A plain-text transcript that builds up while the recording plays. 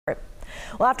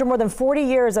Well, after more than 40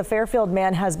 years, a Fairfield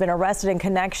man has been arrested in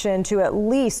connection to at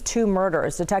least 2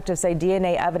 murders. Detectives say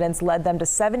DNA evidence led them to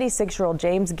 76-year-old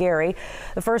James Gary.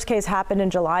 The first case happened in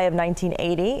July of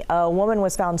 1980. A woman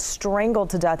was found strangled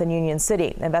to death in Union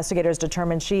City. Investigators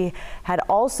determined she had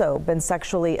also been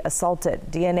sexually assaulted.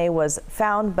 DNA was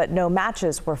found, but no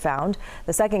matches were found.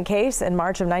 The second case, in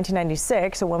March of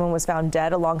 1996, a woman was found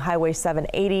dead along Highway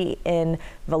 780 in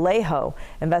Vallejo.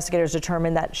 Investigators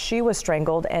determined that she was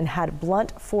strangled and had blunt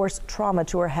force trauma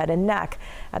to her head and neck.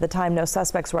 At the time, no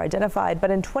suspects were identified, but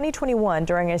in 2021,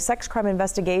 during a sex crime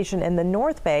investigation in the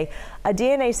North Bay, a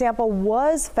DNA sample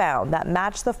was found that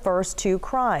matched the first 2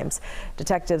 crimes.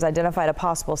 Detectives identified a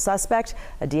possible suspect.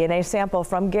 A DNA sample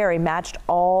from Gary matched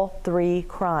all 3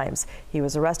 crimes. He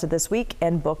was arrested this week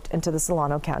and booked into the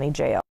Solano County Jail.